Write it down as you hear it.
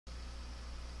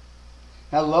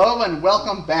Hello and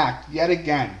welcome back yet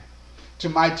again to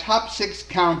my top 6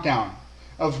 countdown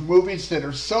of movies that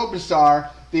are so bizarre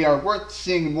they are worth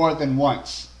seeing more than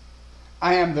once.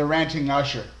 I am the Ranting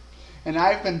Usher, and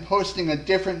I've been posting a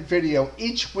different video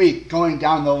each week going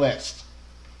down the list.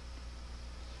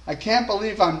 I can't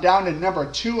believe I'm down to number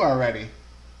 2 already.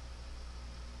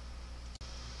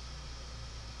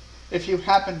 If you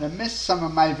happen to miss some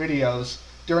of my videos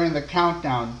during the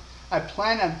countdown, I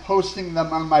plan on posting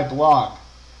them on my blog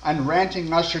on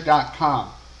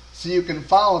rantingusher.com, so you can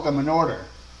follow them in order.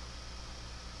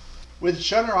 With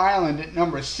Shutter Island at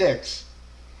number 6,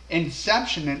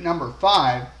 Inception at number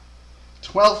 5,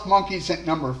 12 Monkeys at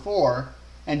number 4,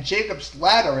 and Jacob's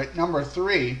Ladder at number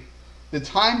 3, the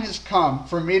time has come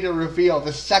for me to reveal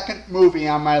the second movie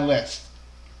on my list.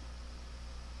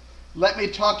 Let me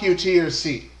talk you to your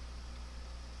seat.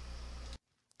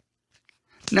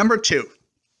 Number 2.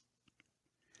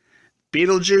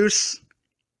 Beetlejuice,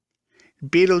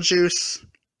 Beetlejuice,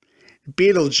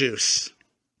 Beetlejuice.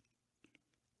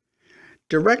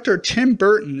 Director Tim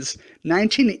Burton's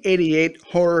 1988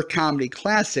 horror comedy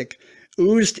classic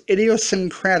oozed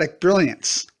idiosyncratic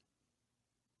brilliance.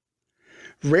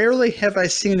 Rarely have I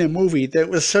seen a movie that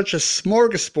was such a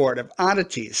smorgasbord of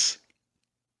oddities.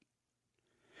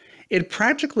 It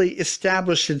practically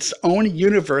established its own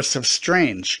universe of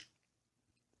strange.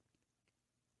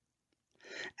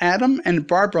 Adam and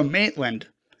Barbara Maitland,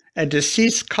 a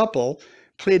deceased couple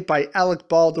played by Alec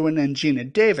Baldwin and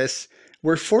Geena Davis,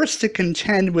 were forced to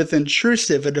contend with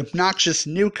intrusive and obnoxious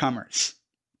newcomers.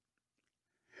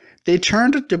 They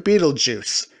turned to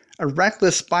Beetlejuice, a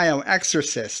reckless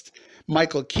bioexorcist,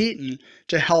 Michael Keaton,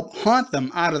 to help haunt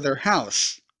them out of their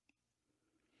house.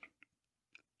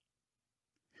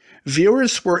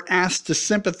 Viewers were asked to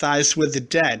sympathize with the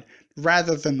dead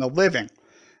rather than the living,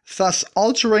 thus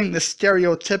altering the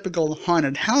stereotypical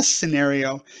haunted house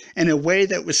scenario in a way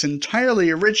that was entirely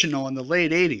original in the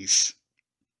late 80s.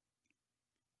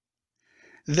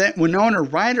 That Winona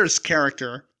Ryder's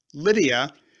character,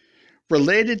 Lydia,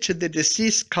 related to the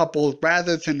deceased couple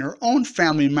rather than her own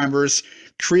family members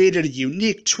created a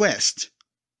unique twist.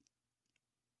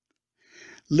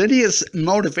 Lydia's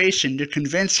motivation to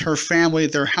convince her family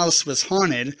their house was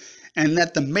haunted and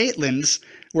that the Maitlands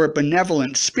were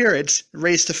benevolent spirits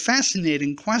raised a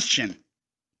fascinating question.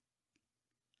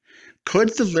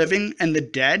 Could the living and the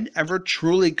dead ever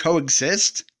truly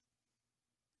coexist?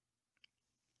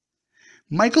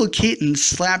 Michael Keaton's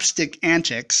slapstick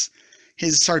antics,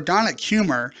 his sardonic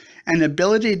humor, and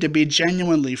ability to be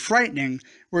genuinely frightening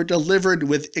were delivered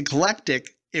with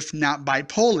eclectic, if not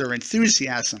bipolar,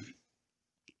 enthusiasm.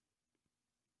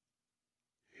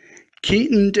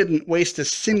 Keaton didn't waste a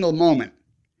single moment.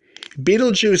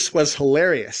 Beetlejuice was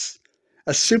hilarious,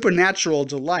 a supernatural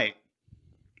delight.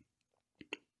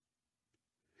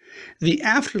 The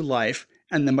afterlife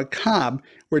and the macabre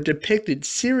were depicted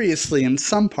seriously in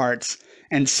some parts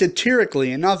and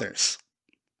satirically in others.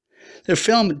 The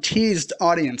film teased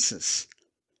audiences.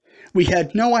 We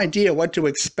had no idea what to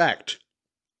expect.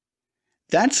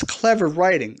 That's clever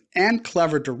writing and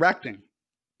clever directing.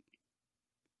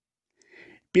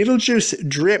 Beetlejuice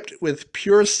dripped with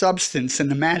pure substance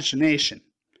and imagination,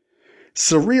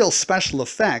 surreal special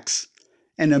effects,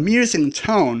 an amusing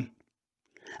tone,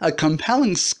 a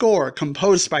compelling score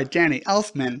composed by Danny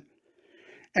Elfman,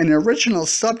 an original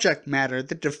subject matter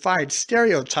that defied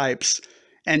stereotypes,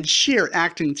 and sheer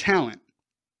acting talent.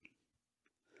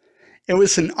 It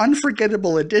was an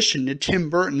unforgettable addition to Tim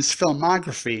Burton's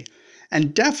filmography,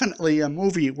 and definitely a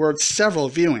movie worth several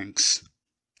viewings.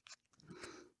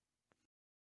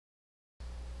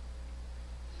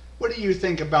 What do you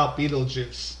think about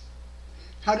Beetlejuice?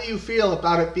 How do you feel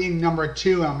about it being number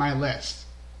 2 on my list?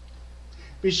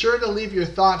 Be sure to leave your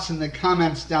thoughts in the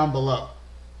comments down below.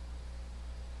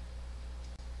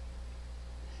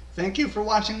 Thank you for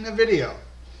watching the video.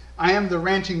 I am the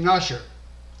Ranting Usher.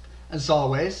 As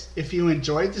always, if you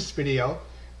enjoyed this video,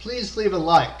 please leave a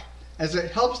like, as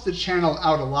it helps the channel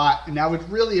out a lot and I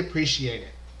would really appreciate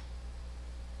it.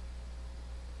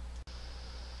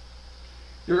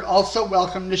 You're also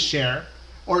welcome to share,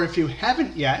 or if you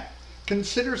haven't yet,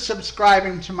 consider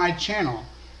subscribing to my channel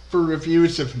for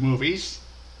reviews of movies,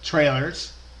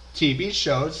 trailers, TV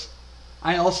shows.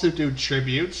 I also do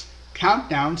tributes,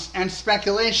 countdowns, and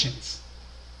speculations.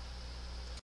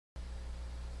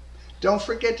 Don't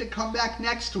forget to come back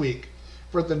next week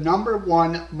for the number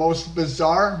 1 most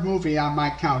bizarre movie on my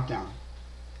countdown.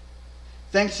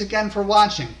 Thanks again for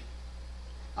watching.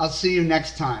 I'll see you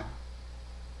next time.